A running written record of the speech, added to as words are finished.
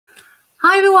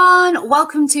Hi everyone,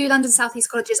 welcome to London South East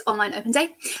College's Online Open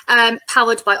Day,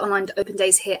 powered by Online Open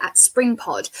Days here at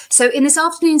SpringPod. So in this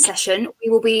afternoon session, we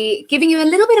will be giving you a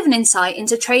little bit of an insight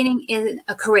into training in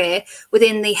a career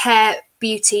within the hair,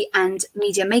 beauty and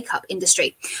media makeup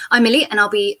industry. I'm Millie and I'll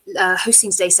be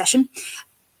hosting today's session.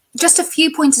 Just a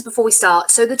few pointers before we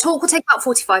start. So the talk will take about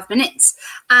 45 minutes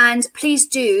and please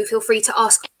do feel free to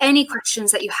ask any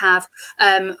questions that you have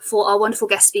for our wonderful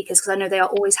guest speakers, because I know they are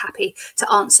always happy to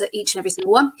answer each and every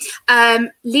single one.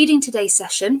 Leading today's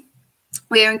session,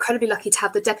 we are incredibly lucky to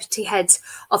have the Deputy Heads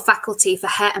of Faculty for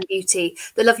Hair and Beauty,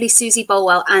 the lovely Susie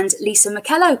Bolwell and Lisa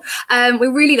McKello.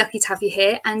 We're really lucky to have you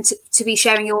here and to be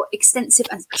sharing your extensive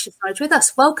and specialist knowledge with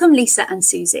us. Welcome, Lisa and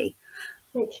Susie.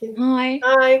 Thank you. Hi.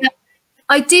 Hi.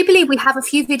 I do believe we have a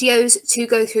few videos to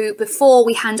go through before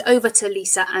we hand over to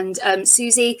Lisa and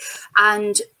Susie.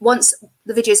 And once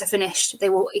the videos are finished, they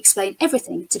will explain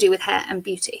everything to do with hair and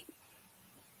beauty.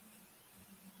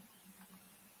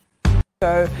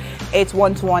 So it's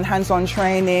one-to-one hands-on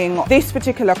training. This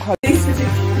particular college.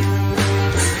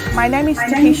 My name is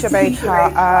Takesha Baker.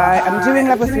 I am doing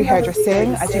level 3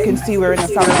 hairdressing. As you can see, we're in a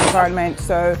salon environment,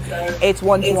 so it's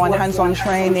one-to-one hands-on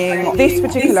training. This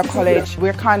particular college,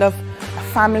 we're kind of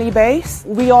family base.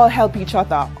 We all help each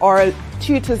other. Our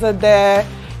tutors are there.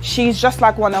 She's just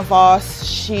like one of us.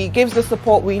 She gives the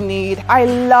support we need. I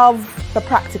love the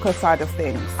practical side of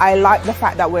things. I like the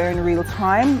fact that we're in real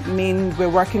time. I mean, we're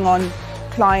working on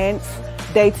clients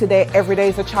day to day. Every day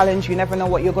is a challenge. You never know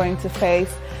what you're going to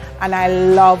face. And I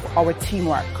love our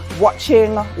teamwork.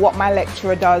 Watching what my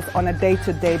lecturer does on a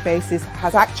day-to-day basis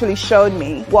has actually shown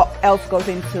me what else goes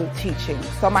into teaching.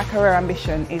 So my career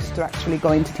ambition is to actually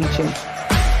go into teaching.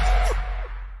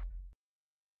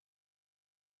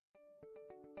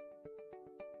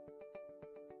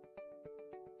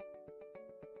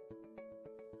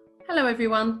 Hello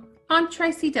everyone, I'm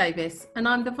Tracy Davis and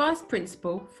I'm the Vice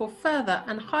Principal for Further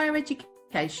and Higher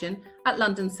Education at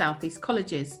London South East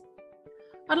Colleges.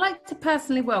 I'd like to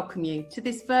personally welcome you to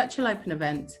this virtual open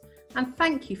event and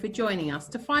thank you for joining us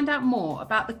to find out more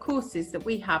about the courses that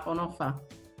we have on offer.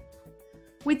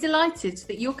 We're delighted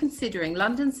that you're considering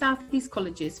London South East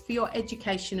Colleges for your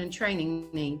education and training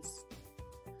needs.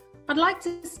 I'd like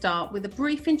to start with a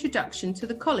brief introduction to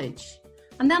the college,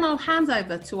 and then I'll hand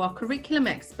over to our curriculum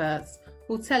experts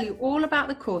who will tell you all about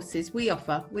the courses we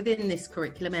offer within this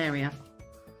curriculum area.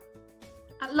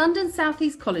 At London South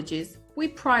East Colleges, we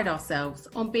pride ourselves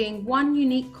on being one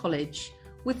unique college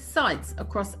with sites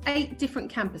across 8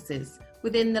 different campuses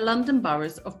within the London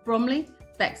boroughs of Bromley,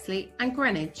 Bexley and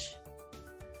Greenwich.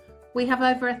 We have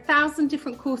over 1,000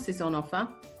 different courses on offer,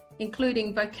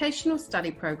 including vocational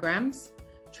study programmes,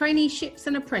 traineeships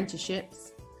and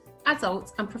apprenticeships,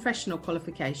 adult and professional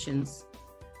qualifications,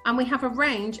 and we have a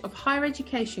range of higher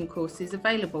education courses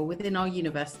available within our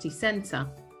university centre.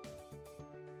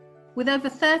 With over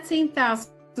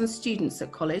 13,000 students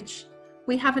at college,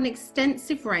 we have an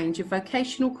extensive range of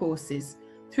vocational courses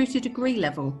through to degree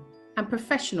level and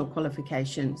professional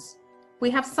qualifications.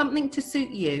 We have something to suit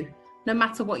you, no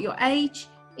matter what your age,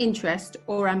 interest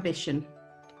or ambition.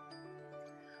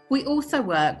 We also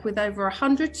work with over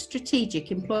 100 strategic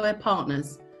employer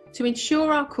partners to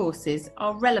ensure our courses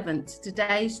are relevant to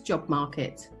today's job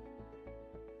market.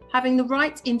 Having the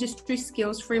right industry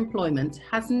skills for employment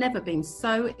has never been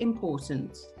so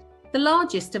important. The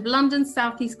largest of London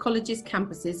South East College's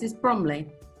campuses is Bromley,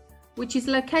 which is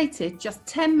located just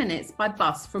 10 minutes by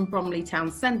bus from Bromley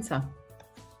Town Centre.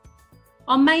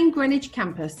 Our main Greenwich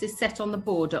campus is set on the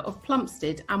border of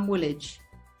Plumstead and Woolwich.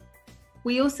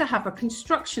 We also have a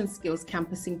construction skills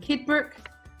campus in Kidbrooke,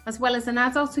 as well as an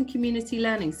adult and community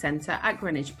learning centre at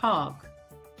Greenwich Park.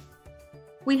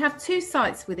 We have 2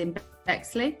 sites within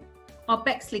Bexley, our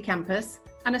Bexley campus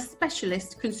and a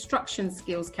specialist construction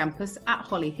skills campus at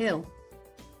Holly Hill.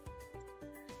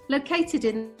 Located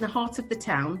in the heart of the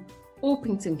town,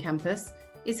 Orpington campus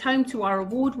is home to our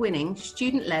award-winning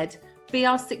student-led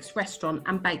BR6 restaurant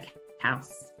and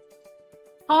bakehouse.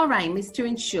 Our aim is to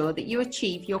ensure that you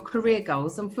achieve your career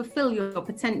goals and fulfil your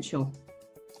potential.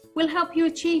 We'll help you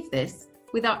achieve this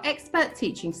with our expert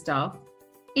teaching staff,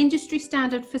 industry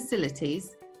standard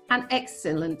facilities and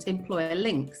excellent employer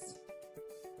links.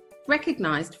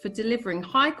 Recognised for delivering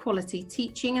high quality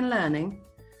teaching and learning,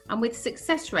 and with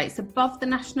success rates above the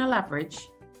national average,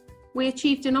 we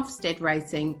achieved an Ofsted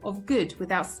rating of good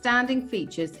with outstanding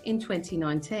features in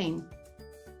 2019.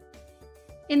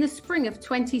 In the spring of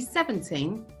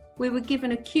 2017, we were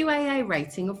given a QAA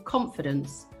rating of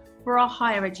confidence for our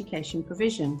higher education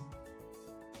provision.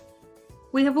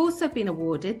 We have also been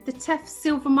awarded the TEF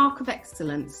Silver Mark of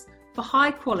Excellence for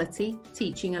high quality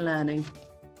teaching and learning.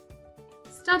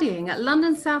 Studying at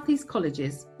London South East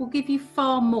colleges will give you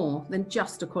far more than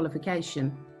just a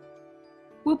qualification.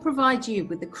 We'll provide you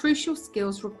with the crucial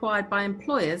skills required by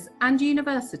employers and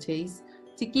universities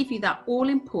to give you that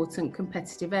all-important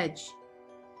competitive edge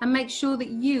and make sure that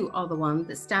you are the one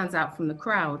that stands out from the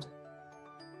crowd.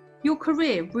 Your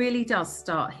career really does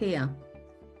start here.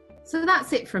 So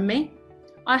that's it from me.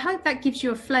 I hope that gives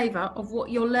you a flavour of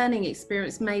what your learning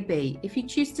experience may be if you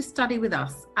choose to study with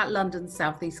us at London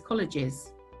South East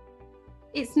colleges.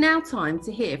 It's now time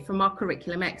to hear from our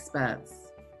curriculum experts.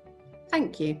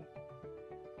 Thank you.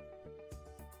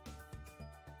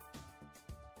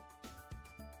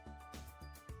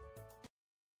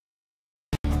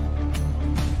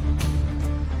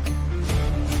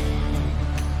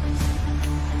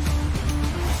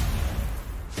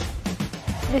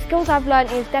 The skills I've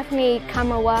learnt is definitely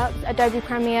camera work, Adobe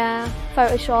Premiere,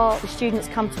 Photoshop. The students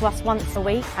come to us once a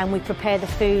week and we prepare the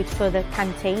food for the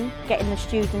canteen, getting the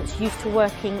students used to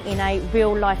working in a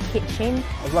real-life kitchen.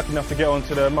 I was lucky enough to get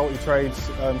onto the multi-trades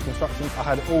construction. I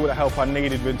had all the help I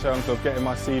needed in terms of getting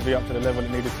my CV up to the level it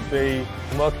needed to be.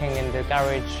 Working in the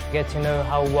garage, get to know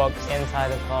how it works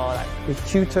inside the car. With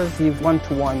tutors, give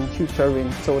one-to-one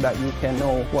tutoring so that you can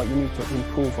know what you need to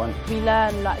improve on. We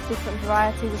learn like different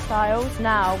varieties of styles.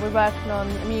 Now we're working on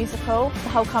a musical. The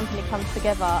whole company comes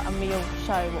together and we all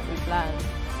show what we've learned.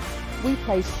 We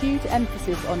place huge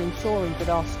emphasis on ensuring that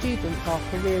our students are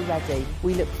career ready.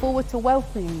 We look forward to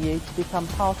welcoming you to become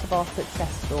part of our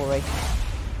success story.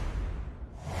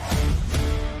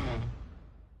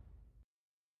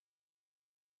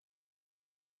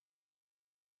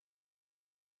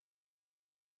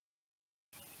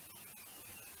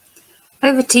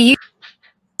 Over to you.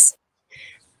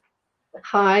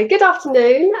 Hi, good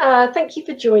afternoon. Thank you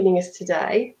for joining us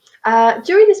today.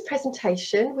 During this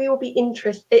presentation, we will be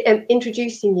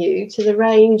introducing you to the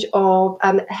range of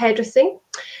hairdressing,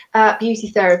 beauty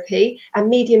therapy and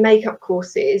media makeup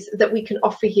courses that we can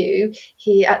offer you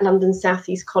here at London South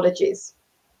East colleges.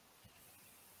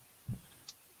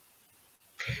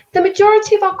 The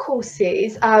majority of our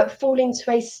courses fall into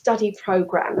a study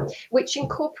programme which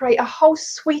incorporate a whole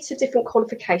suite of different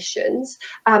qualifications,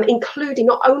 including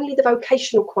not only the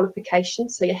vocational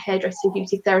qualifications, so your hairdressing,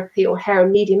 beauty therapy or hair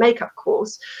and media makeup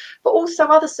course, but also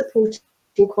other supporting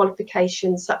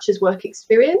qualifications such as work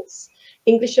experience,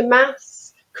 English and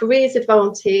maths, careers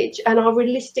advantage and our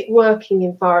realistic working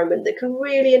environment that can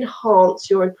really enhance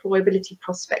your employability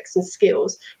prospects and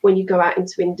skills when you go out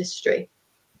into industry.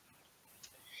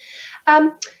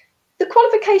 The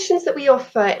qualifications that we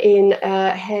offer in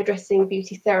hairdressing,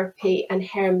 beauty therapy and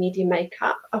hair and media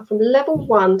makeup are from level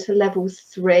 1 to level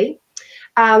 3.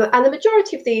 And the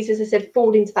majority of these, as I said,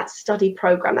 fall into that study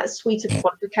programme, that suite of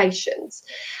qualifications.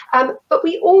 But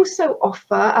we also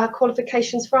offer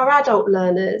qualifications for our adult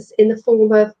learners in the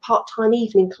form of part-time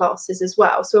evening classes as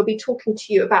well. So we'll be talking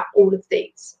to you about all of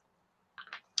these.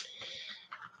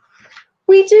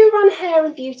 We do run hair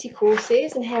and beauty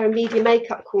courses and hair and media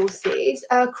makeup courses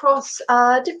across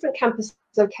different campus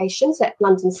locations at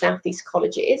London South East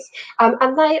colleges,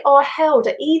 and they are held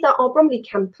at either our Bromley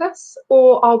campus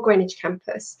or our Greenwich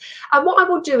campus. And what I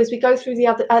will do as we go through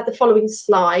the following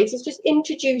slides is just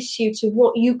introduce you to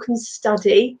what you can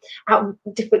study at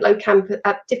different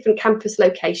campus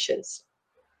locations.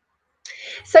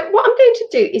 So what I'm going to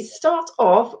do is start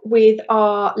off with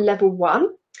our level 1.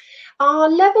 Our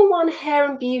level 1 hair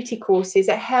and beauty courses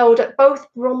are held at both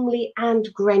Bromley and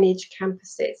Greenwich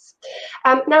campuses.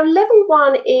 Now, level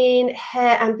 1 in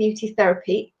hair and beauty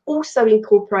therapy also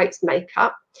incorporates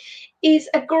makeup, is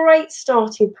a great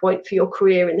starting point for your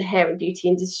career in the hair and beauty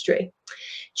industry.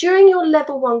 During your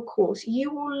level 1 course, you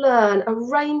will learn a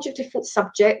range of different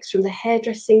subjects from the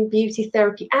hairdressing, beauty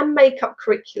therapy and makeup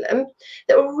curriculum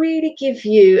that will really give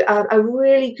you a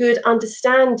really good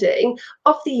understanding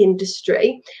of the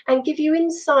industry and give you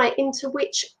insight into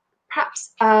which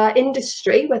perhaps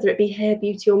industry, whether it be hair,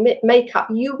 beauty or makeup,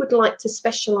 you would like to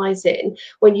specialise in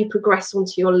when you progress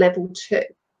onto your level 2.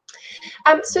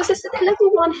 So as I said, the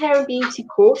level 1 hair and beauty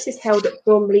course is held at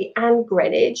Bromley and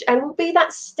Greenwich and will be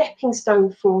that stepping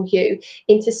stone for you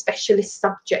into specialist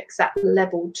subjects at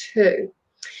level 2.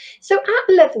 So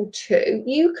at level 2,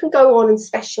 you can go on and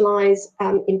specialise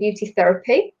in beauty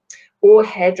therapy or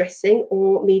hairdressing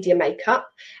or media makeup,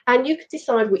 and you could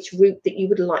decide which route that you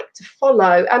would like to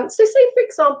follow. So say, for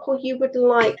example, you would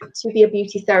like to be a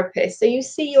beauty therapist. So you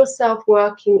see yourself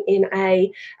working in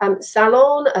a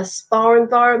salon, a spa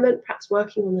environment, perhaps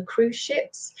working on the cruise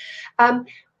ships.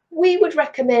 We would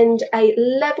recommend a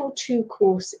level 2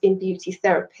 course in beauty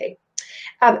therapy.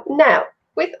 Now,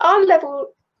 with our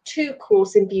level 2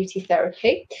 course in beauty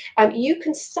therapy. You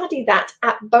can study that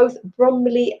at both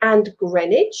Bromley and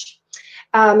Greenwich.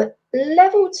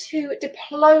 Level 2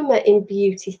 diploma in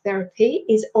beauty therapy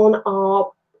is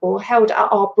held at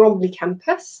our Bromley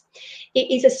campus.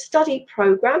 It is a study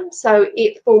programme, so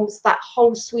it forms that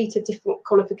whole suite of different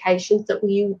qualifications that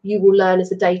you will learn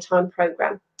as a daytime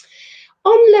programme.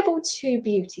 On level 2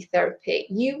 beauty therapy,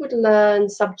 you would learn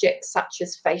subjects such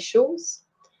as facials,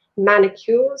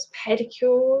 manicures,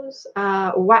 pedicures,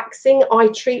 waxing, eye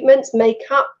treatments,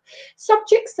 makeup,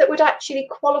 subjects that would actually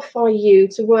qualify you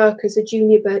to work as a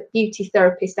junior beauty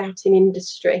therapist out in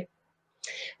industry.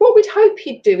 What we'd hope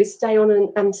you'd do is stay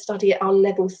on and study at our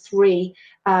level 3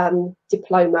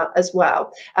 diploma as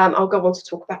well. I'll go on to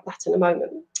talk about that in a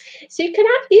moment. So you can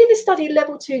either study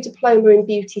level 2 diploma in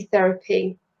beauty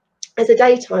therapy as a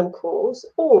daytime course,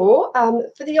 or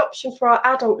for the option for our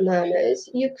adult learners,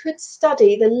 you could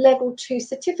study the level 2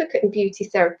 certificate in beauty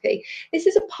therapy. This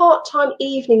is a part-time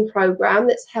evening programme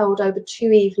that's held over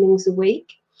 2 evenings a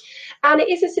week. And it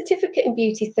is a certificate in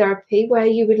beauty therapy where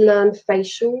you would learn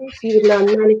facials, you would learn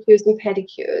manicures and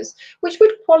pedicures, which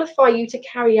would qualify you to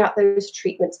carry out those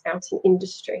treatments out in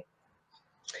industry.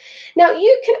 Now,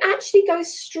 you can actually go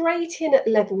straight in at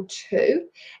level 2.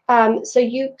 So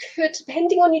you could,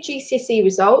 depending on your GCSE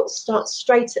results, start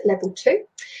straight at level 2.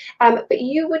 But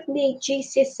you would need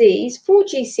GCSEs, 4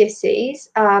 GCSEs,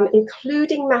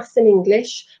 including maths and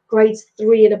English, grades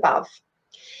 3 and above.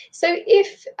 So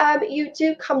if you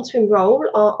do come to enrol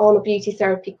on a beauty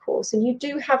therapy course and you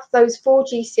do have those 4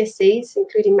 GCSEs,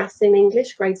 including maths and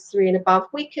English, grades 3 and above,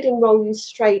 we could enrol you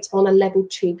straight on a level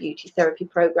 2 beauty therapy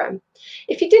programme.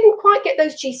 If you didn't quite get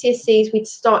those GCSEs, we'd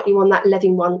start you on that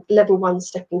level 1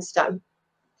 stepping stone.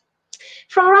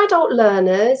 For our adult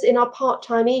learners in our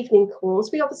part-time evening course,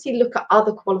 we obviously look at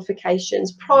other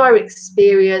qualifications, prior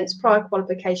experience, prior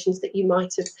qualifications that you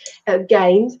might have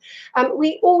gained.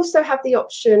 We also have the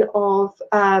option of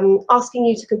asking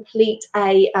you to complete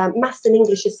a maths and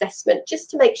English assessment,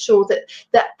 just to make sure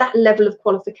that level of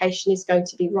qualification is going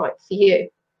to be right for you.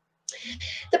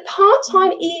 The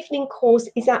part-time evening course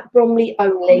is at Bromley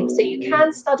only, so you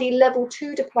can study level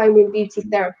 2 diploma in beauty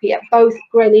therapy at both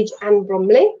Greenwich and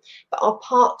Bromley, but our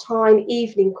part-time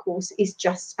evening course is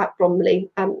just at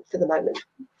Bromley for the moment.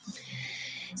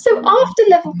 So after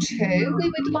level 2, we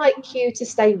would like you to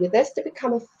stay with us to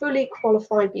become a fully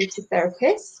qualified beauty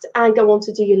therapist and go on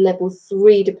to do your level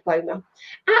 3 diploma.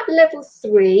 At level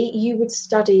 3, you would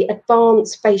study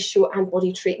advanced facial and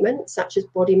body treatments such as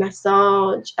body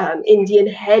massage, Indian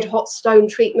head, hot stone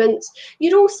treatments.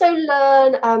 You'd also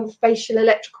learn facial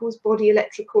electricals, body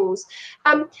electricals,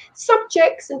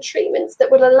 subjects and treatments that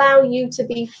would allow you to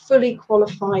be fully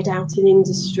qualified out in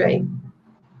industry.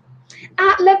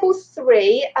 At level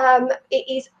 3, it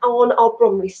is on our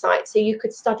Bromley site, so you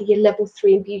could study your level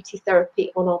 3 in beauty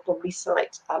therapy on our Bromley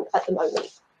site at the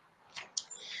moment.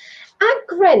 At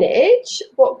Greenwich,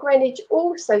 what Greenwich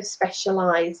also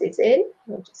specialises in,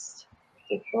 I'll just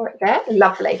look for it there,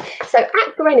 lovely. So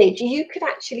at Greenwich, you could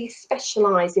actually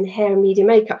specialise in hair and media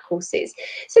makeup courses.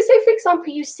 So say, for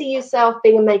example, you see yourself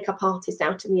being a makeup artist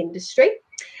out in the industry.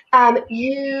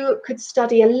 You could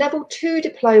study a level 2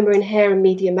 diploma in hair and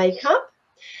media makeup,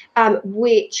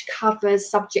 which covers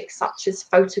subjects such as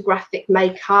photographic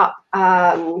makeup,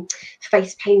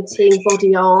 face painting,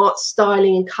 body art,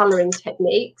 styling and colouring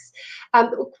techniques,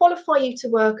 that will qualify you to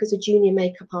work as a junior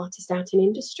makeup artist out in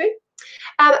industry.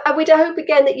 And we'd hope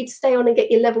again that you'd stay on and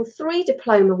get your level 3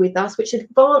 diploma with us, which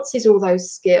advances all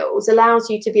those skills, allows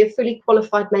you to be a fully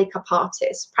qualified makeup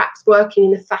artist, perhaps working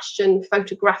in the fashion,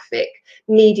 photographic,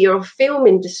 media or film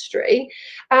industry.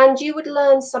 And you would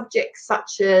learn subjects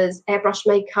such as airbrush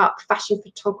makeup, fashion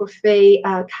photography,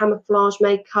 camouflage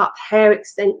makeup, hair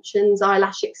extensions,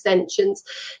 eyelash extensions.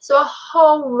 So a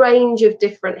whole range of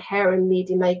different hair and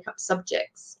media makeup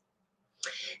subjects.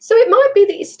 So it might be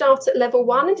that you start at level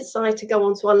 1 and decide to go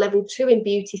on to our level 2 in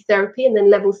beauty therapy and then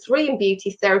level 3 in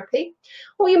beauty therapy.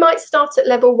 Or you might start at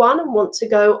level 1 and want to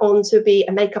go on to be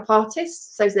a makeup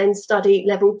artist, so then study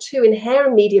level 2 in hair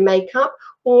and media makeup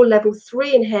or level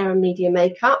 3 in hair and media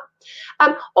makeup.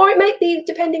 Or it might be,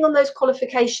 depending on those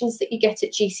qualifications that you get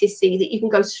at GCSE, that you can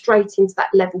go straight into that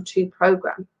level 2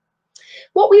 programme.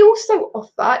 What we also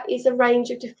offer is a range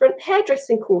of different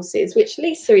hairdressing courses, which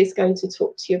Lisa is going to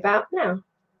talk to you about now.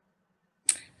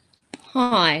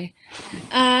 Hi.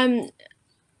 At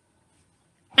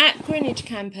Greenwich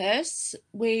campus,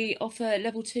 we offer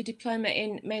level 2 diploma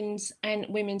in men's and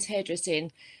women's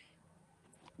hairdressing.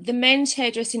 The men's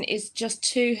hairdressing is just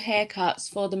 2 haircuts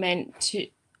for the men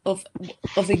of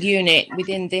a unit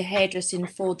within the hairdressing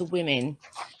for the women.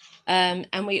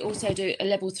 And we also do a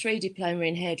level 3 diploma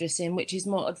in hairdressing, which is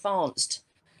more advanced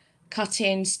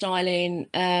cutting, styling,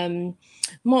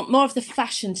 more of the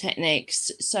fashion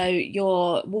techniques. So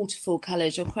your waterfall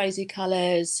colours, your crazy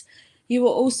colours. You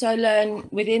will also learn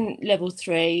within level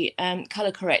 3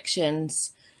 colour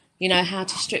corrections, you know, how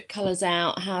to strip colours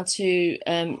out, how to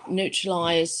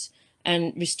neutralise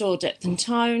and restore depth and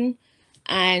tone.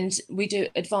 And we do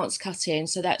advanced cutting.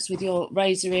 So that's with your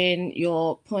razoring,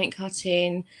 your point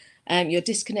cutting, your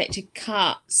disconnected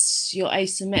cuts, your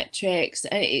asymmetrics.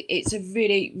 And it's a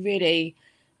really, really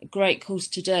great course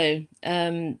to do.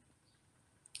 And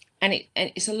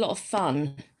it's a lot of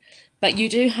fun. But you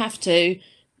do have to,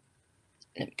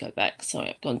 let me go back, sorry,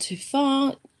 I've gone too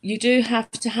far. You do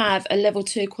have to have a level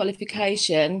 2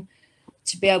 qualification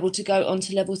to be able to go on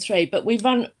to level 3. But we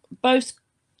run both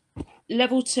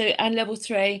level 2 and level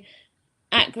 3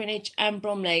 at Greenwich and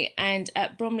Bromley. And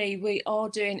at Bromley, we are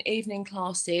doing evening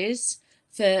classes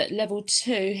for level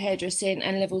 2 hairdressing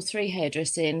and level 3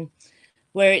 hairdressing,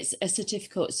 where it's a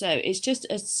certificate. So it's just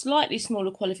a slightly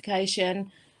smaller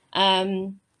qualification,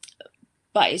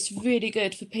 but it's really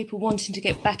good for people wanting to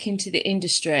get back into the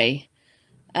industry.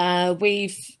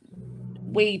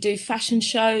 We do fashion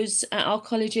shows at our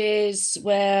colleges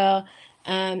where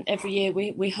every year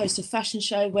we host a fashion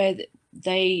show where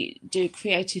they do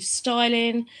creative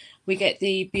styling. We get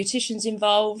the beauticians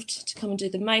involved to come and do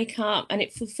the makeup, and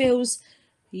it fulfills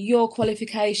your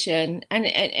qualification. And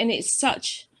it's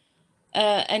such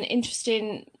an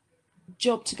interesting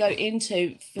job to go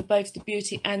into for both the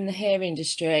beauty and the hair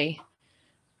industry.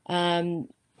 I've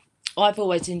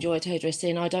always enjoyed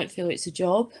hairdressing. I don't feel it's a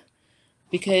job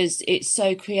because it's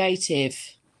so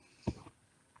creative.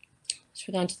 Should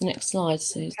we go on to the next slide,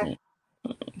 Susan?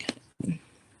 Okay.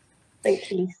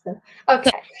 Thank you, Lisa.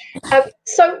 Okay,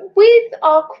 so with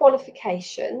our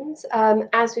qualifications,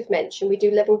 as we've mentioned, we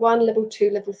do level 1, level 2,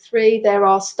 level 3. There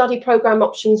are study programme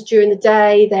options during the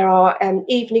day. There are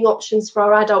evening options for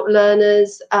our adult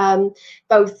learners,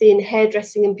 both in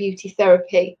hairdressing and beauty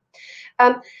therapy.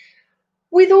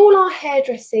 With all our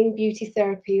hairdressing, beauty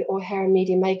therapy or hair and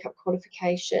media makeup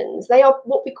qualifications, they are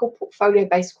what we call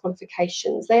portfolio-based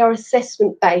qualifications. They are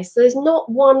assessment-based. So there's not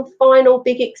one final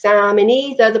big exam in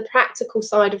either the practical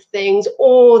side of things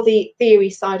or the theory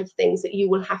side of things that you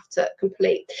will have to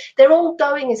complete. They're all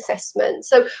going assessments.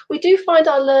 So we do find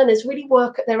our learners really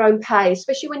work at their own pace,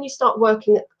 especially when you start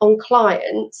working on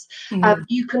clients.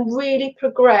 You can really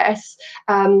progress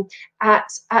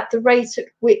at the rate at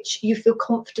which you feel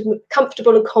comfortable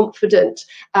and confident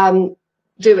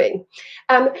doing.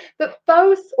 But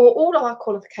both or all of our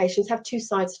qualifications have two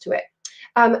sides to it.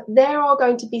 There are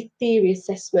going to be theory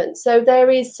assessments. So there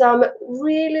is some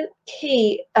really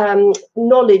key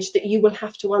knowledge that you will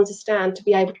have to understand to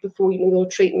be able to perform your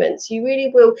treatments. You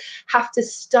really will have to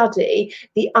study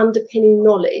the underpinning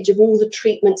knowledge of all the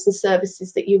treatments and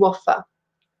services that you offer.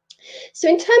 So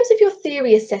in terms of your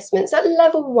theory assessments, at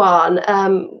level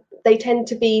 1, they tend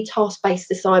to be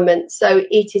task-based assignments. So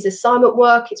it is assignment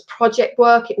work, it's project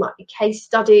work, it might be case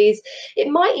studies, it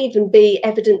might even be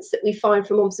evidence that we find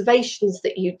from observations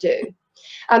that you do.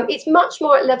 It's much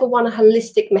more at level 1 a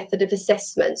holistic method of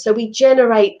assessment. So we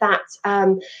generate that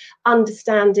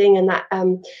understanding and that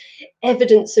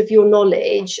evidence of your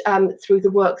knowledge through the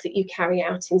work that you carry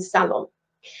out in salon.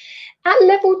 At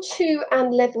level 2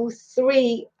 and level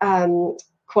 3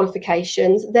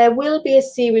 qualifications, there will be a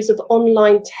series of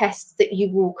online tests that you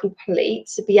will complete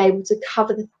to be able to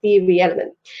cover the theory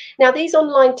element. Now, these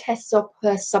online tests are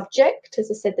per subject. As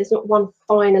I said, there's not one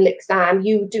final exam.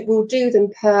 You will do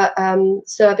them per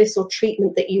service or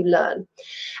treatment that you learn.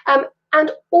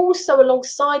 And also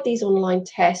alongside these online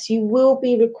tests, you will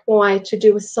be required to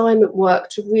do assignment work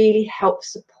to really help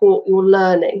support your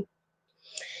learning.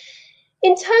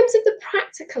 In terms of the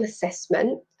practical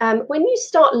assessment, when you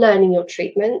start learning your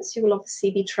treatments, you will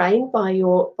obviously be trained by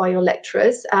your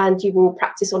lecturers and you will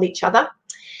practice on each other.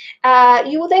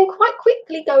 You will then quite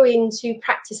quickly go into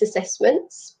practice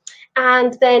assessments,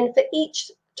 and then for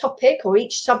each topic or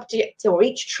each subject or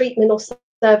each treatment or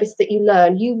service that you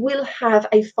learn, you will have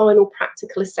a final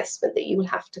practical assessment that you will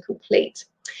have to complete.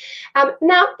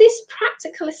 Now, this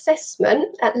practical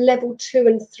assessment at level 2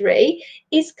 and 3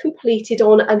 is completed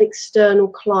on an external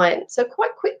client. So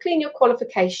quite quickly in your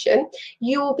qualification,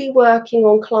 you will be working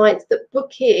on clients that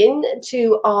book in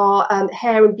to our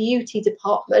hair and beauty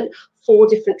department for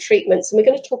different treatments. And we're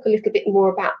going to talk a little bit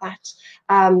more about that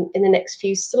in the next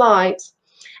few slides.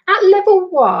 At level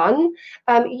 1,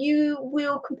 you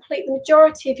will complete the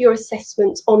majority of your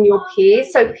assessments on your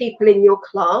peers, so people in your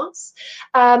class.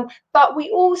 But we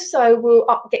also will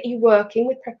get you working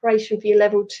with preparation for your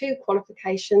level 2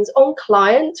 qualifications on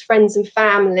clients, friends and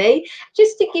family,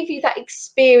 just to give you that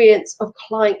experience of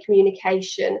client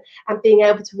communication and being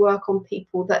able to work on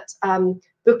people that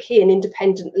book in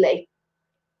independently.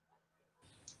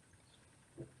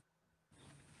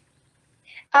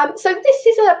 So this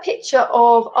is a picture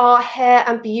of our hair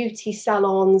and beauty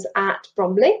salons at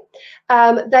Bromley.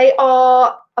 They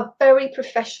are a very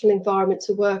professional environment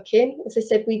to work in. As I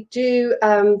said, we do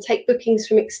take bookings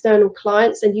from external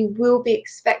clients, and you will be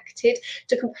expected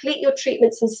to complete your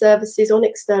treatments and services on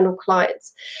external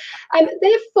clients.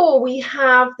 Therefore, we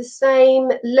have the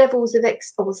same levels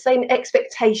of same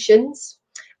expectations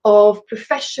of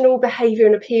professional behaviour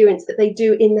and appearance that they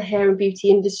do in the hair and beauty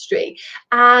industry.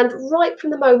 And right from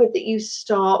the moment that you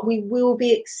start, we will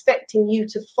be expecting you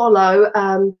to follow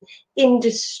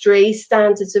industry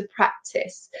standards of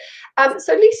practice.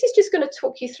 So Lisa's just going to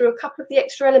talk you through a couple of the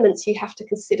extra elements you have to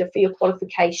consider for your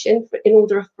qualification in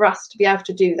order for us to be able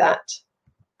to do that.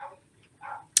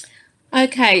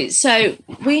 Okay, so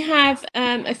we have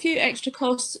a few extra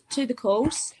costs to the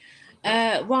course.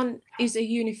 One is a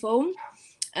uniform.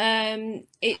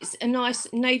 It's a nice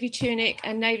navy tunic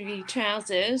and navy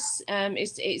trousers.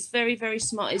 It's very, very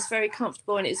smart, it's very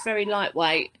comfortable, and it's very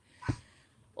lightweight.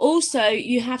 Also,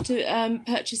 you have to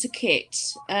purchase a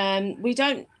kit.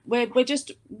 We're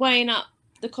just weighing up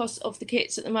the cost of the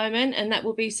kits at the moment, and that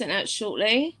will be sent out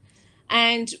shortly.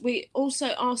 And we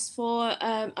also ask for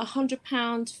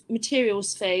 £100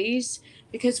 materials fees,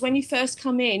 because when you first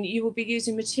come in, you will be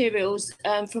using materials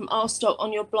from our stock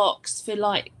on your blocks for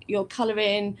like your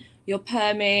colouring, your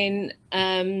perming,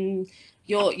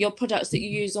 your products that you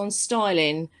use on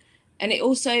styling. And it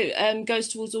also goes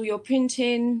towards all your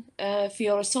printing for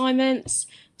your assignments.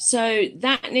 So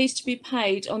that needs to be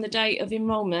paid on the day of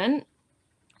enrolment.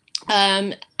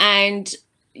 And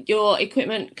your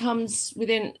equipment comes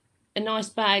within a nice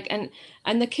bag,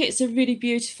 and the kits are really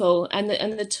beautiful, and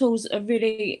the tools are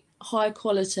really high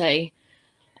quality.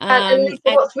 And Lisa,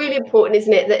 what's really important,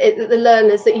 isn't it, that the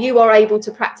learners, that you are able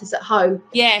to practice at home?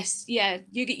 Yes, yeah.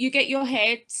 You get your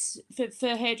heads for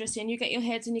hairdressing. You get your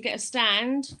heads, and you get a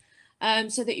stand,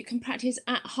 so that you can practice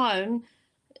at home.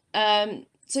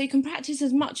 So you can practice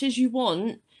as much as you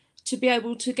want to be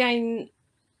able to gain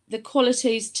the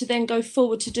qualities to then go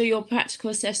forward to do your practical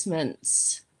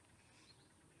assessments.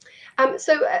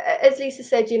 So as Lisa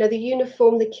said, you know, the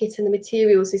uniform, the kit and the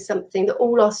materials is something that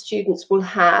all our students will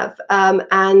have,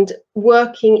 and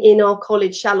working in our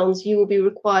college salons, you will be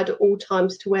required at all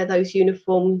times to wear those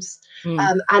uniforms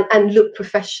and look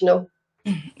professional.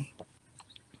 What's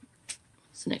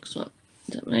the next one?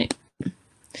 Is that right?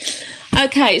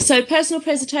 Okay, so personal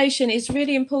presentation is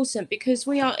really important, because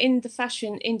we are in the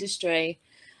fashion industry,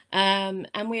 and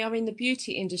we are in the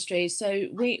beauty industry, so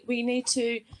we need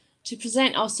to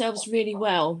present ourselves really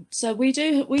well. So we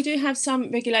do have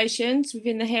some regulations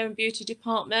within the hair and beauty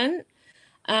department.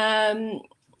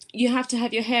 You have to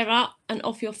have your hair up and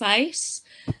off your face.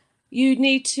 You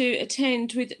need to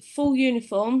attend with full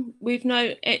uniform with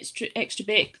no extra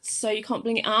bits, so you can't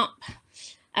bling it up.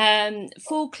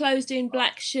 Full closed in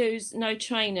black shoes, no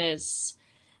trainers.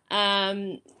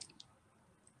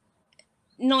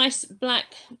 Nice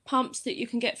black pumps that you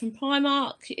can get from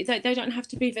Primark. They don't have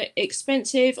to be very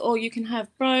expensive, or you can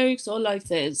have brogues or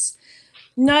loafers.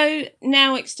 No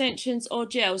nail extensions or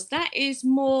gels. That is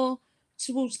more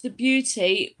towards the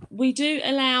beauty. We do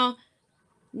allow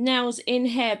nails in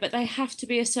hair, but they have to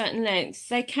be a certain length.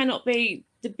 They cannot be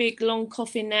the big long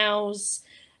coffin nails.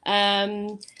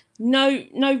 No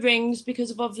rings,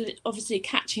 because of obviously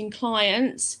catching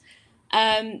clients.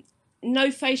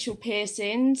 No facial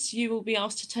piercings, you will be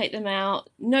asked to take them out.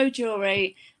 No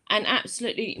jewelry, and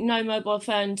absolutely no mobile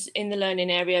phones in the learning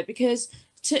area, because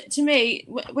to me,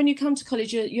 when you come to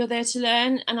college, you're there to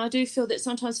learn, and I do feel that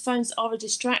sometimes phones are a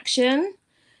distraction,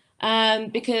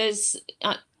 because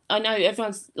I know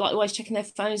everyone's like always checking their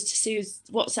phones to see who's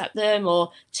WhatsApp them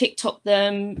or TikTok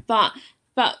them, but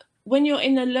when you're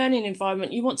in a learning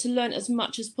environment, you want to learn as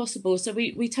much as possible, so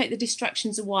we take the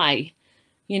distractions away.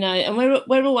 You know, and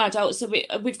we're all adults, so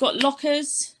we've got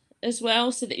lockers as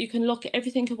well, so that you can lock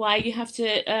everything away. You have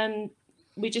to,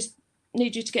 we just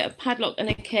need you to get a padlock and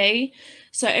a key,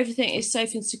 so everything is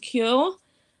safe and secure.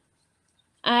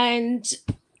 And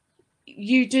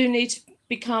you do need to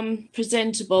become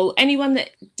presentable. Anyone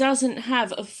that doesn't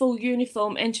have a full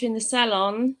uniform entering the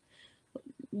salon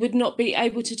would not be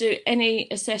able to do any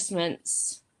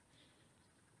assessments.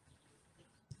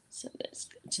 So let's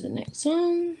go to the next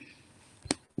one.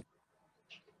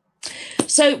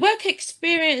 So work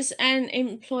experience and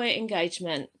employer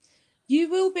engagement. You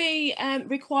will be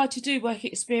required to do work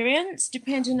experience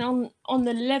depending on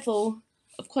the level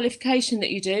of qualification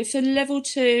that you do. For level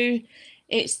 2,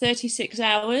 it's 36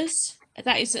 hours.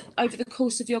 That is over the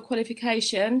course of your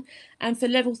qualification. And for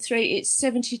level 3, it's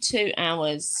 72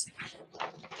 hours.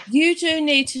 You do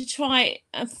need to try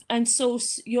and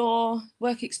source your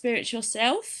work experience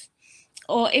yourself.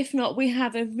 Or if not, we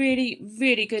have a really,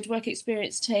 really good work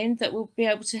experience team that will be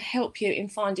able to help you in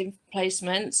finding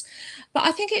placements. But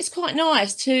I think it's quite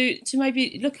nice to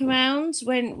maybe look around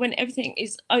when everything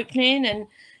is opening, and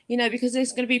because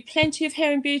there's going to be plenty of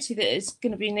hair and beauty that is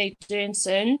going to be needed doing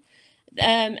soon,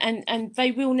 and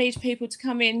they will need people to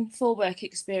come in for work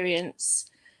experience.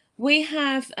 We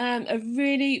have a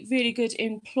really, really good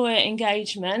employer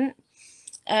engagement.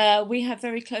 We have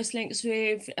very close links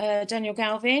with Daniel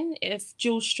Galvin of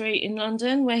George Street in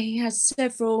London, where he has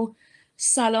several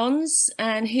salons,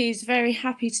 and he's very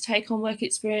happy to take on work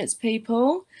experience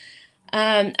people.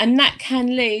 And that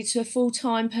can lead to a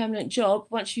full-time permanent job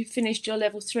once you've finished your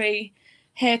level 3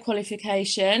 hair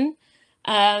qualification.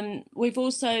 We've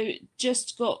also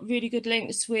just got really good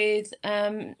links with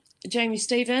Jamie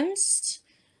Stevens,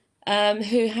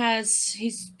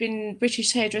 he's been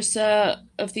British Hairdresser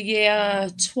of the Year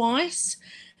twice.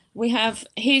 We have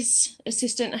his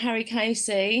assistant, Harry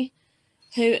Casey,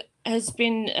 who has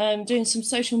been doing some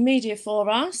social media for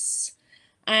us,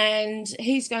 and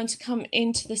he's going to come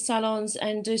into the salons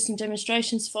and do some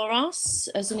demonstrations for us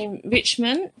as an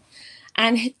enrichment.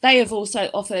 And they have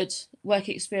also offered work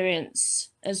experience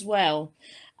as well.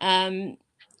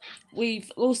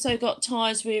 We've also got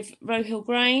ties with Rohill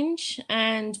Grange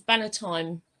and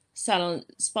Bannertime Salon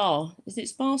Spa. Is it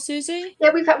Spa, Susie?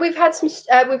 Yeah, we've had some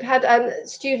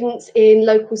students in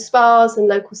local spas and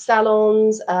local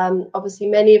salons. Obviously,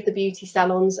 many of the beauty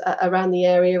salons around the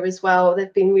area as well.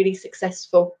 They've been really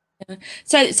successful. Yeah.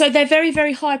 So they're very,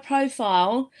 very high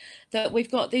profile that we've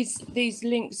got these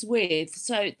links with.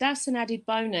 So that's an added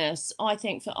bonus, I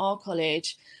think, for our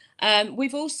college. We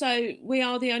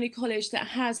are the only college that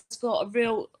has got a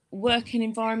real working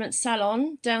environment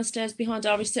salon downstairs behind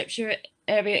our reception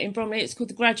area in Bromley. It's called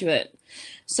the Graduate.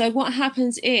 So what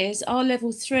happens is our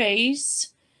level 3s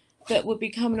that will be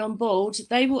coming on board,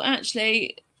 they will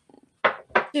actually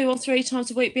 2 or 3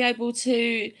 times a week be able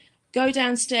to go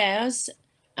downstairs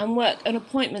and work an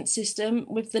appointment system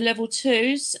with the level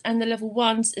 2s and the level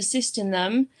 1s assisting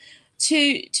them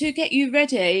to get you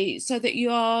ready so that you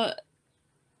are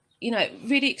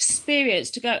really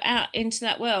experienced to go out into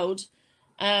that world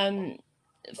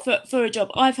for a job.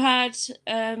 I've had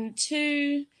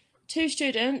two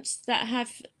students that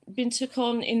have been took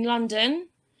on in London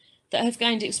that have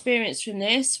gained experience from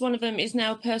this. One of them is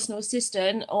now a personal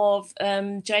assistant of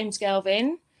James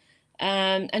Galvin,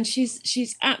 and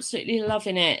she's absolutely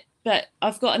loving it. But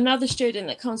I've got another student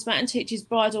that comes back and teaches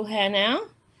bridal hair now.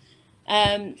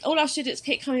 All our students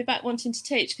keep coming back wanting to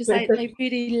teach because they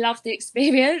really love the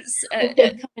experience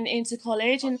coming into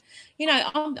college. And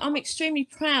I'm extremely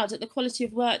proud at the quality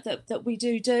of work that we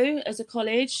do as a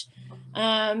college.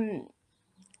 I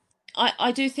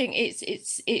do think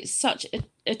it's such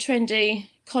a trendy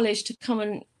college to come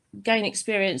and gain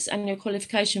experience and your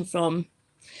qualification from.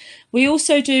 We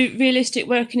also do realistic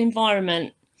working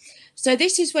environment. So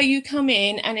this is where you come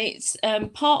in, and it's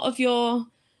part of your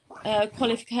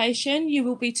qualification. You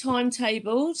will be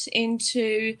timetabled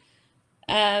into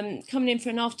coming in for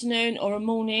an afternoon or a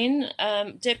morning.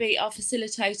 Debbie, our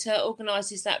facilitator,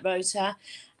 organises that rota,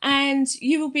 and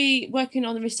you will be working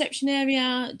on the reception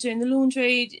area, doing the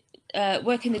laundry,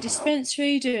 working the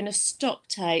dispensary, doing a stock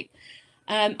take.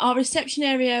 Our reception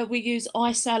area, we use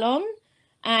iSalon,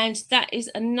 and that is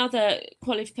another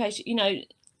qualification,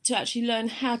 to actually learn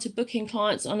how to book in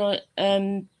clients on a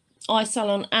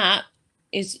iSalon app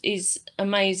is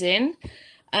amazing.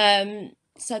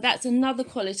 So that's another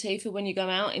quality for when you go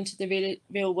out into the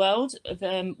real world of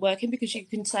working, because you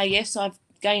can say, yes, I've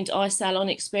gained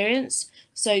iSalon experience,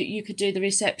 so you could do the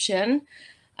reception.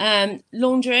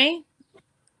 Laundry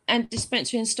and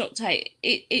dispensary and stock take,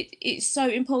 it's so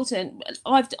important.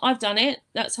 I've done it.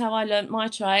 That's how I learnt my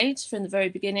trade from the very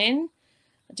beginning,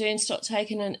 doing stock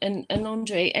taking and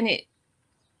laundry. And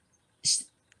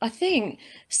I think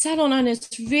salon owners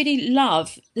really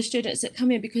love the students that come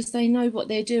in because they know what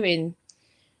they're doing.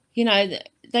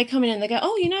 They come in and they go,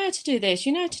 oh, you know how to do this,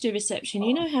 you know how to do reception,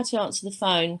 you know how to answer the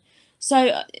phone.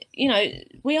 So,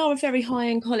 we are a very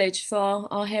high-end college for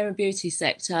our hair and beauty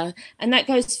sector, and that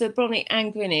goes for Bromley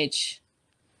and Greenwich.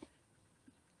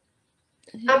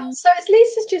 So as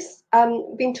Lisa's just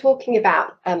been talking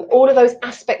about all of those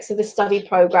aspects of the study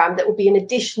programme that will be in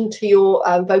addition to your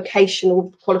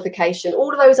vocational qualification,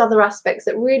 all of those other aspects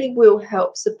that really will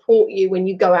help support you when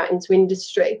you go out into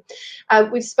industry.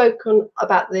 We've spoken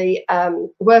about the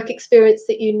work experience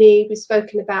that you need. We've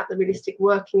spoken about the realistic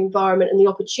working environment and the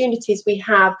opportunities we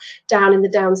have down in the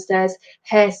downstairs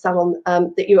hair salon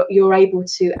that you're able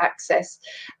to access.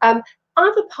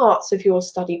 Other parts of your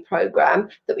study programme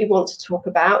that we want to talk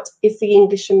about is the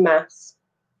English and Maths.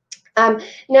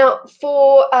 Now,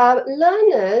 for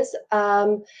learners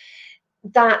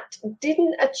that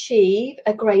didn't achieve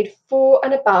a grade 4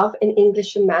 and above in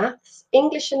English and Maths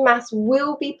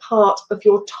will be part of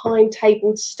your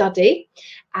timetabled study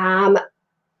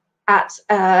at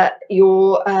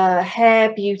your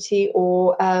hair, beauty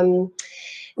or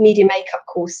media makeup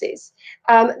courses.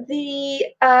 The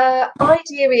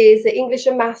idea is that English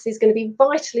and Maths is going to be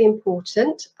vitally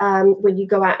important when you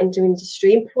go out into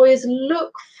industry. Employers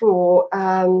look for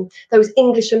those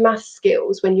English and Maths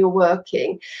skills when you're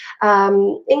working.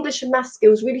 English and Maths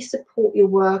skills really support your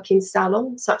work in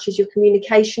salon, such as your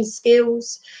communication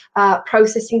skills,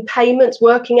 processing payments,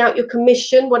 working out your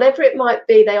commission, whatever it might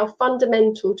be. They are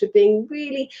fundamental to being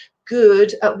really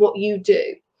good at what you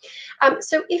do.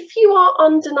 So if you are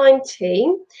under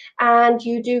 19 and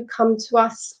you do come to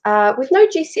us with no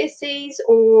GCSEs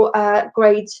or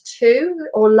grades 2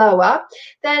 or lower,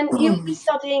 then you'll be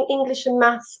studying English and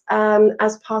Maths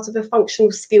as part of a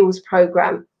functional skills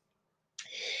programme.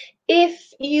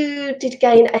 If you did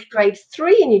gain a grade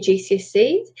 3 in your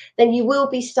GCSEs, then you will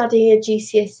be studying a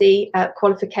GCSE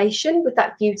qualification with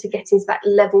that view to getting to that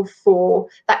level 4,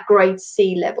 that grade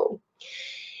C level.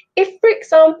 If, for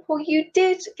example, you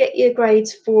did get your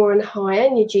grades 4 and higher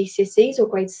in your GCSEs or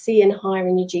grades C and higher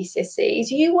in your GCSEs,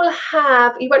 you won't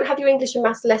have your English and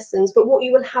Maths lessons, but what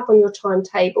you will have on your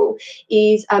timetable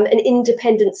is an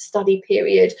independent study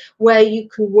period where you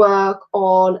can work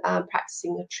on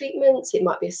practicing your treatments. It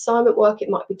might be assignment work, it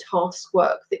might be task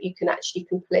work that you can actually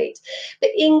complete. But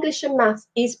English and Maths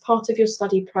is part of your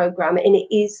study programme, and it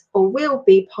is or will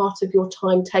be part of your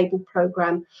timetable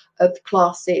programme of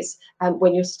classes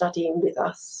when you're studying with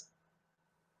us.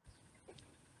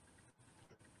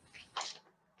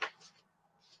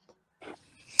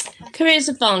 Careers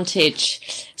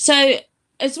Advantage. So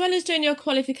as well as doing your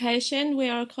qualification, we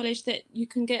are a college that you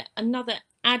can get another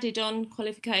added on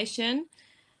qualification,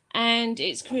 and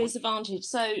it's Careers Advantage.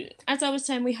 So as I was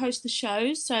saying, we host the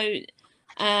shows, so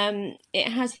it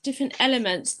has different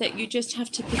elements that you just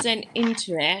have to present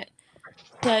into it.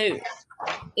 So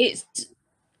it's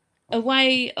a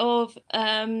way of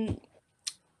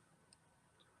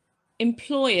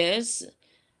employers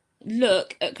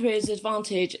look at Careers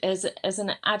Advantage as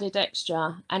an added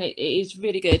extra, and it is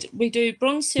really good. We do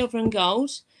bronze, silver and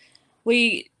gold.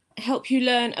 We help you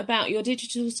learn about your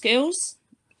digital skills,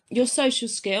 your social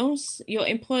skills, your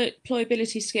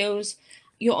employability skills,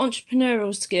 your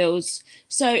entrepreneurial skills.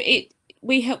 So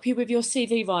we help you with your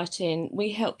CV writing.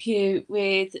 We help you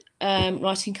with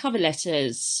writing cover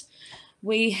letters.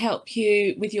 We help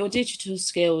you with your digital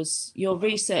skills, your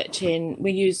researching.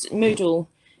 We use Moodle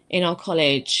in our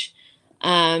college.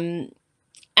 And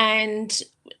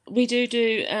we do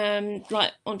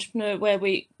like entrepreneur, where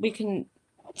we can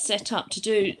set up to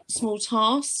do small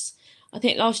tasks. I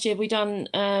think last year we done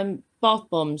bath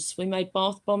bombs. We made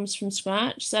bath bombs from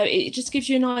scratch. So it just gives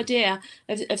you an idea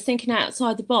of thinking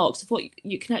outside the box of what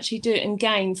you can actually do and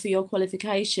gain for your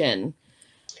qualification.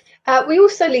 We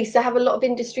also, Lisa, have a lot of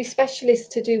industry specialists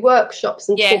to do workshops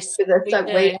and talks with us, don't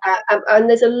we? And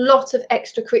there's a lot of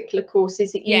extracurricular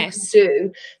courses that you can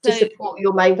do to support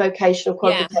your main vocational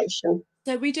qualification.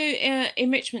 So we do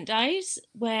enrichment days,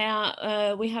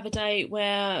 where we have a day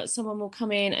where someone will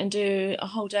come in and do a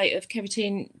whole day of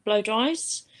keratin blow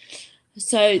dries.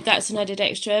 So that's an added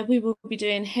extra. We will be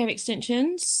doing hair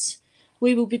extensions.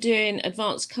 We will be doing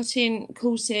advanced cutting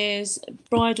courses,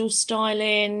 bridal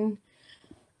styling,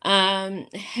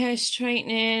 hair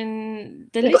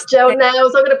straightening. We've got gel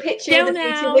nails. I'm going to pitch you the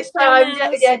beauty this time.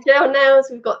 Yeah, gel nails.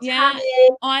 We've got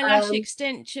tanning, eyelash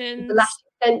extensions. Lash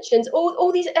extensions,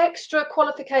 all these extra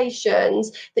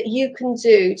qualifications that you can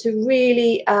do to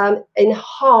really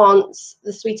enhance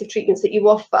the suite of treatments that you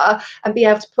offer and be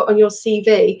able to put on your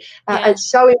CV and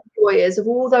show employers of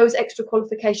all those extra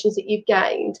qualifications that you've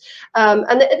gained.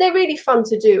 And they're really fun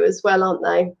to do as well, aren't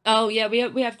they? Oh yeah,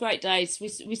 we have great days.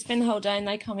 We spend the whole day and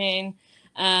they come in.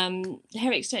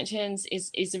 Hair extensions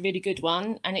is a really good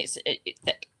one, and it's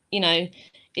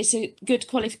a good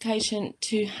qualification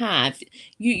to have.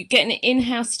 You get an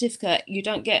in-house certificate. You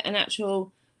don't get an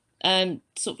actual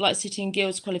sort of like City and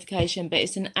Guilds qualification, but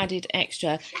it's an added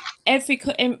extra. Every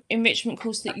enrichment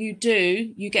course that you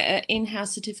do, you get an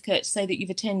in-house certificate to say that you've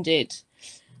attended.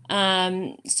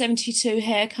 72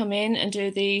 hair come in and do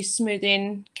the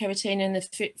smoothing, keratin and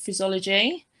the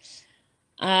physiology.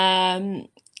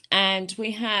 And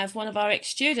we have one of our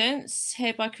ex-students,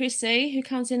 Hair by Chrissy, who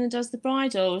comes in and does the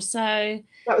bridal. So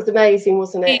that was amazing,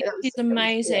 wasn't it? It's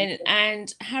amazing.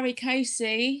 And Harry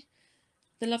Casey,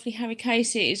 the lovely Harry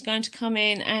Casey, is going to come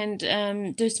in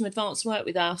and do some advanced work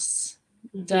with us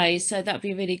today. So that'd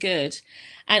be really good.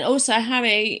 And also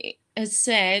Harry has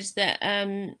said that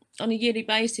on a yearly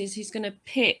basis, he's going to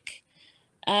pick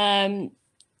a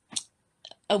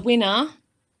winner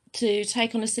to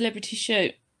take on a celebrity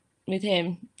shoot with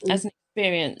him as an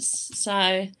experience.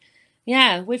 So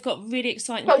yeah, we've got really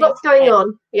exciting things. Lots going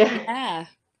on. Yeah.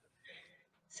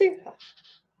 Super.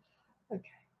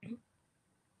 Okay.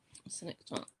 What's the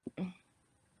next one?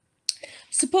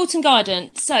 Support and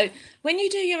guidance. So when you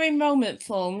do your enrolment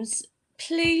forms,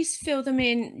 please fill them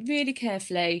in really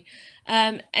carefully.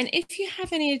 And if you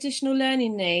have any additional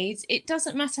learning needs, it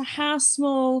doesn't matter how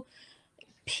small,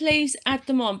 please add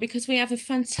them on, because we have a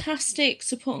fantastic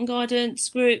support and guidance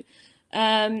group.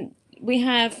 We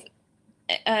have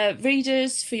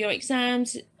readers for your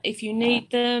exams if you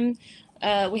need them.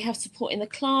 We have support in the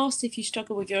class if you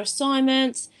struggle with your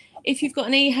assignments. If you've got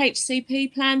an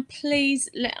EHCP plan, please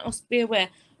let us be aware.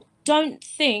 Don't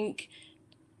think,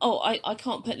 oh, I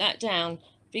can't put that down,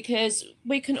 because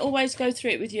we can always go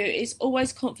through it with you. It's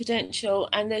always confidential,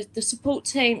 and the support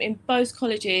team in both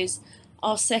colleges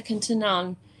are second to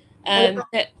none.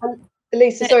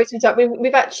 Lisa, sorry to interrupt.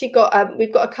 We've actually got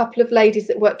we've got a couple of ladies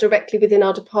that work directly within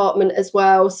our department as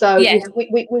well. So yes,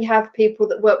 we have people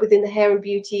that work within the hair and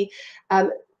beauty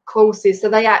courses, so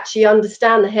they actually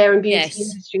understand the hair and beauty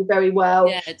industry very well.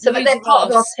 Yeah. So that they're part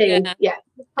of our team. Yeah.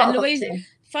 And Louisa,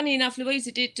 funny enough,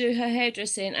 Louisa did do her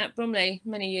hairdressing at Bromley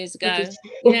many years ago.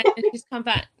 Yeah, she's come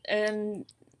back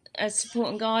as support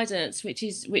and guidance, which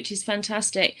is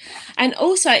fantastic. And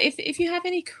also, if you have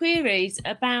any queries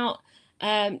about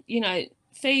you know,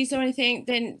 fees or anything,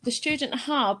 then the student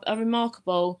hub are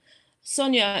remarkable.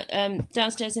 Sonia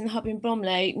downstairs in the hub in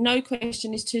Bromley, no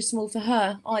question is too small for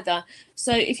her either.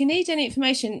 So if you need any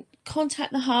information,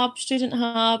 contact the hub, student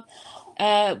hub.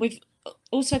 We've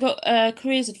also got a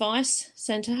careers advice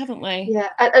centre, haven't we? Yeah,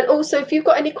 and also if you've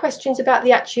got any questions about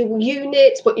the actual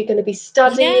units, what you're going to be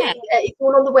studying, it's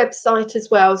all on the website as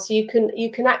well. So you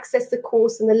can access the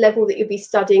course and the level that you'll be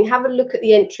studying. Have a look at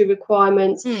the entry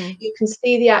requirements. You can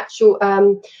see the actual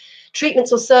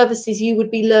treatments or services you would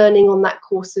be learning on that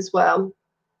course as well.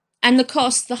 And the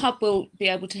cost, the hub will be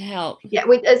able to help. Yeah,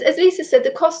 as Lisa said,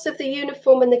 the cost of the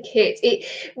uniform and the kit,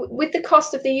 with the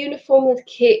cost of the uniform and the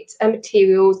kit and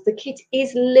materials, the kit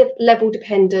is level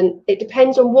dependent. It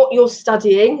depends on what you're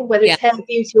studying, whether it's hair,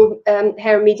 beauty or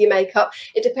hair and media makeup.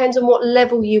 It depends on what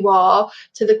level you are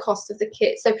to the cost of the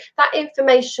kit. So that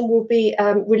information will be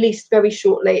released very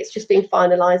shortly. It's just being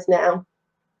finalised now.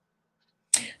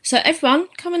 So everyone,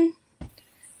 come and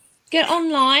get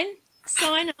online,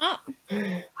 sign up.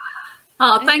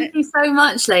 Oh, thank you so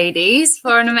much, ladies,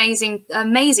 for an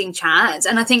amazing chat.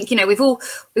 And I think, you know, we've all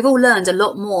learned a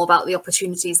lot more about the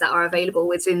opportunities that are available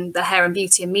within the hair and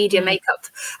beauty and media makeup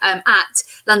at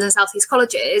London South East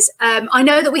colleges. I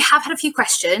know that we have had a few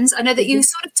questions. I know that you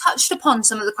sort of touched upon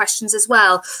some of the questions as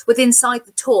well with inside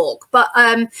the talk, but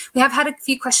we have had a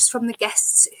few questions from the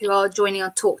guests who are joining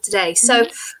our talk today. So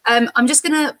I'm just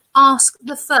going to ask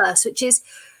the first, which is,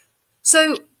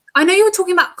 so I know you were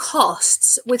talking about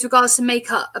costs with regards to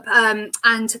makeup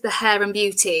and the hair and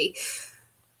beauty.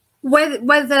 Whether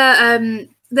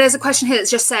there's a question here that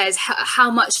just says,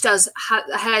 how much does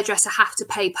a hairdresser have to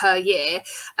pay per year?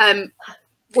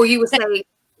 Or you were saying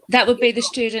that would be the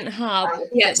student hub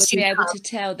that would be able to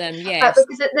tell them. Yes,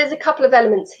 because there's a couple of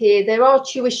elements here. There are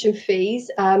tuition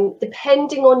fees,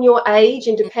 depending on your age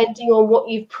and depending on what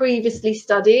you've previously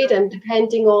studied, and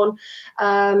depending on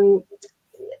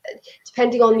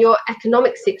your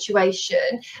economic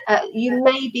situation, you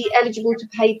may be eligible to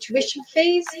pay tuition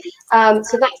fees.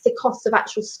 So that's the cost of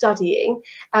actual studying.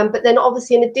 But then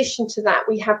obviously in addition to that,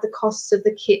 we have the costs of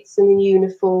the kits and the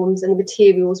uniforms and the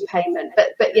materials payment.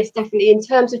 But yes, definitely in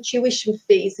terms of tuition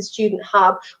fees, the Student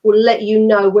Hub will let you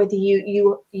know whether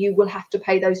you will have to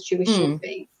pay those tuition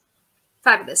fees.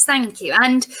 Fabulous, thank you.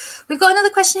 And we've got another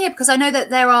question here, because I know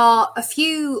that there are a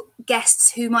few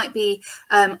guests who might be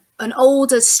an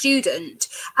older student.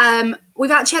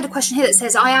 We've actually had a question here that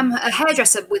says, I am a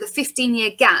hairdresser with a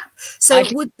 15-year gap. So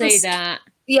would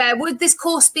this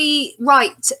course be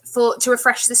right to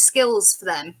refresh the skills for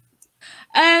them?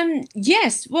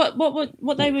 Yes,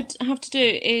 what they would have to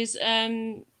do is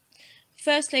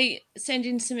firstly send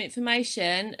in some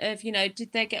information of, you know,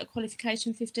 did they get a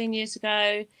qualification 15 years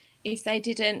ago? If they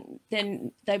didn't,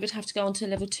 then they would have to go on to a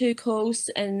level 2 course,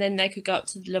 and then they could go up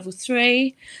to the level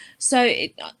 3. So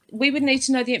we would need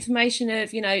to know the information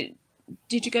of, you know,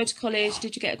 did you go to college?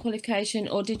 Did you get a qualification,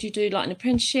 or did you do like an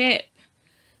apprenticeship?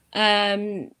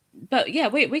 But yeah,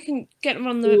 we can get them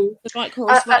on the right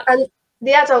course. And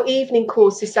the adult evening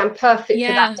courses sound perfect for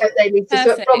that, don't they, Lisa?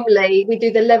 So at Bromley, we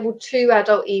do the level 2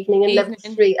 adult evening and level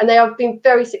 3, and they have been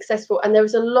very successful. And there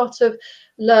is a lot of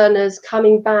learners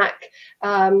coming back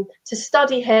to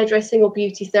study hairdressing or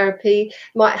beauty therapy,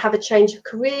 might have a change of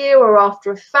career or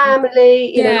after a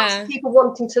family, you know, lots of people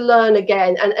wanting to learn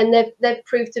again, and they've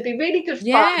proved to be really good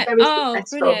fun, very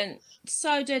successful. Brilliant.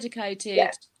 So dedicated.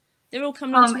 They're all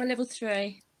coming on to my level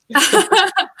 3.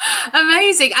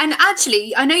 Amazing. And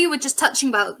actually, I know you were just touching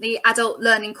about the adult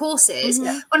learning courses.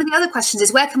 One of the other questions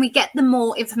is, where can we get them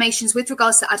more information with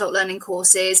regards to adult learning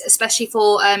courses, especially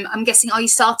for I'm guessing, are you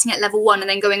starting at level 1 and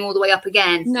then going all the way up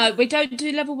again? No, we don't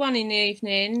do level 1 in the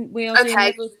evening. We are doing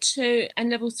level 2 and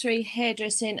level 3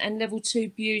 hairdressing and level 2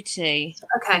 beauty.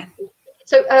 Okay.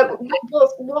 So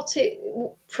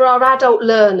for our adult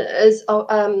learners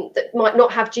that might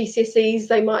not have GCSEs,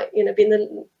 they might, you know,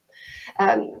 been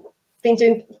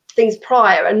doing things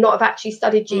prior and not have actually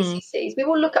studied GCSEs. We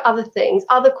will look at other things,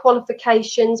 other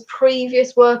qualifications,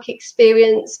 previous work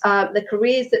experience, the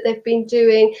careers that they've been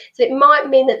doing. So it might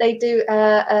mean that they do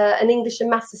an English and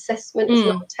maths assessment. It's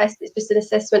not a test, it's just an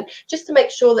assessment, just to make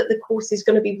sure that the course is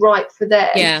going to be right for them.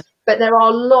 Yeah. But there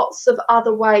are lots of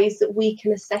other ways that we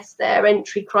can assess their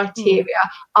entry criteria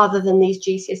other than these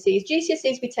GCSEs.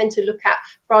 GCSEs we tend to look at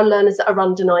for our learners that are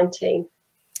under 19.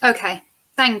 Okay.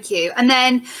 Thank you. And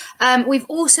then we've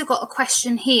also got a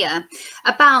question here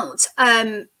about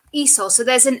ESOL. So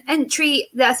there's an entry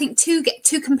that I think two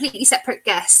completely separate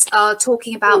guests are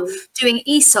talking about doing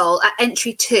ESOL at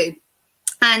entry 2.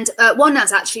 And one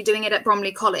is actually doing it at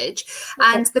Bromley College.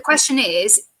 And the question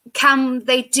is, can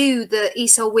they do the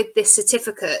ESOL with this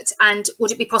certificate? And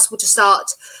would it be possible to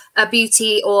start a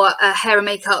beauty or a hair and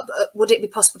makeup? Would it be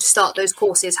possible to start those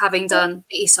courses having done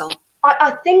the ESOL?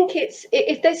 I think it's,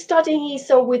 if they're studying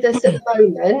ESOL with us at the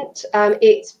moment,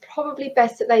 it's probably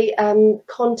best that they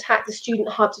contact the Student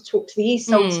Hub to talk to the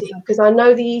ESOL team, because I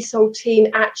know the ESOL team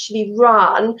actually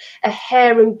run a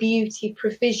hair and beauty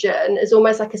provision as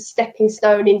almost like a stepping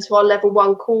stone into our level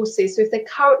 1 courses. So if they're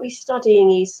currently studying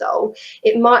ESOL,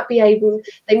 they might be able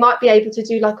to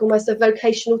do like almost a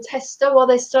vocational tester while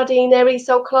they're studying their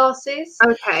ESOL classes.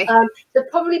 Okay. So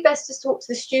probably best to talk to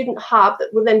the Student Hub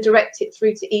that will then direct it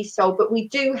through to ESOL. But we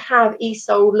do have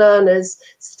ESOL learners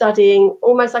studying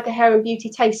almost like a hair and beauty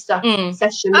taster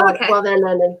session while they're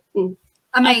learning.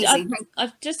 Amazing.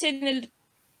 I've just seen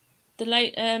the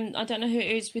late, I don't know who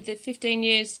it is, with the 15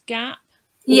 years gap.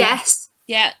 Yes.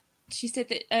 Yeah. She said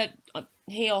that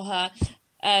he or her,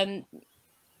 they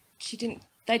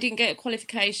didn't get a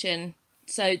qualification.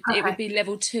 So it would be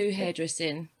level 2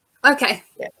 hairdressing. Okay.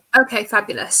 Yeah. Okay,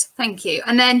 fabulous. Thank you.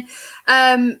 And then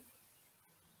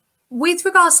with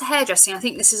regards to hairdressing, I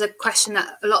think this is a question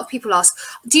that a lot of people ask.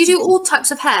 Do you do all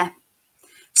types of hair?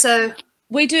 So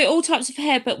we do all types of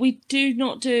hair, but we do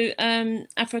not do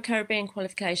Afro-Caribbean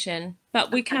qualification.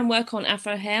 But we can work on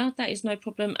Afro hair. That is no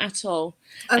problem at all.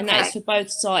 And that's for both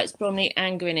sites, Bromley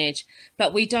and Greenwich.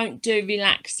 But we don't do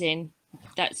relaxing.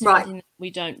 That's something that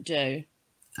we don't do.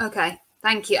 Okay.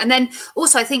 Thank you. And then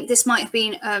also, I think this might have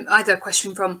been either a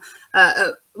question from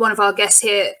one of our guests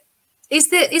here.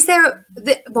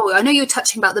 Well, I know you were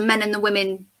touching about the men and the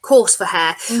women course for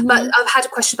hair, but I've had a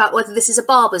question about whether this is a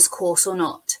barber's course or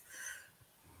not.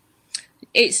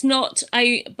 It's not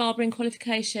a barbering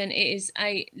qualification. It is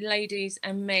a ladies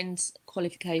and men's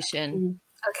qualification.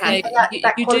 Okay.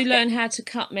 So you do learn how to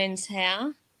cut men's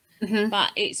hair,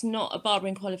 but it's not a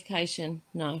barbering qualification,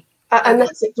 no. And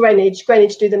that's at Greenwich.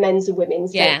 Greenwich do the men's and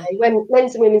women's, don't they? When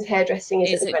men's and women's hairdressing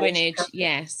is at Greenwich.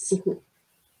 Yes.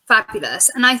 Fabulous.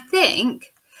 And I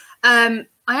think I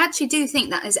actually do think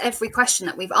that is every question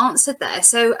that we've answered there.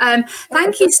 So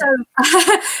thank you so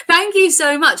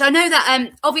much. I know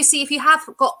that obviously if you have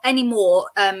got any more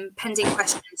pending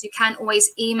questions, you can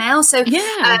always email. So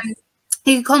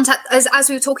You can contact us, as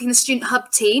we were talking, the Student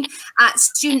Hub team at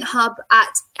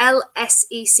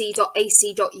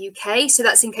studenthub@lsec.ac.uk. So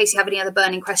that's in case you have any other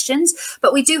burning questions.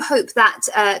 But we do hope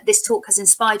that this talk has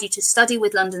inspired you to study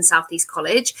with London South East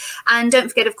College. And don't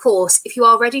forget, of course, if you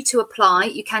are ready to apply,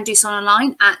 you can do so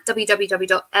online at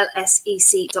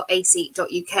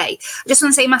www.lsec.ac.uk. I just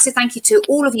want to say a massive thank you to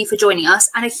all of you for joining us,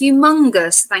 and a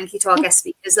humongous thank you to our guest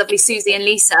speakers, lovely Susie and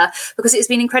Lisa, because it's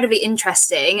been incredibly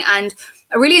interesting and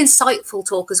a really insightful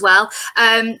talk as well.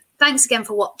 Thanks again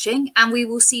for watching, and we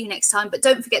will see you next time. But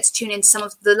don't forget to tune in to some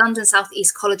of the London South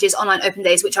East College's online open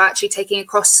days, which are actually taking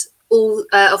across all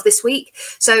of this week.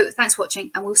 So thanks for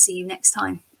watching, and we'll see you next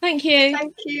time. Thank you.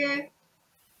 Thank you.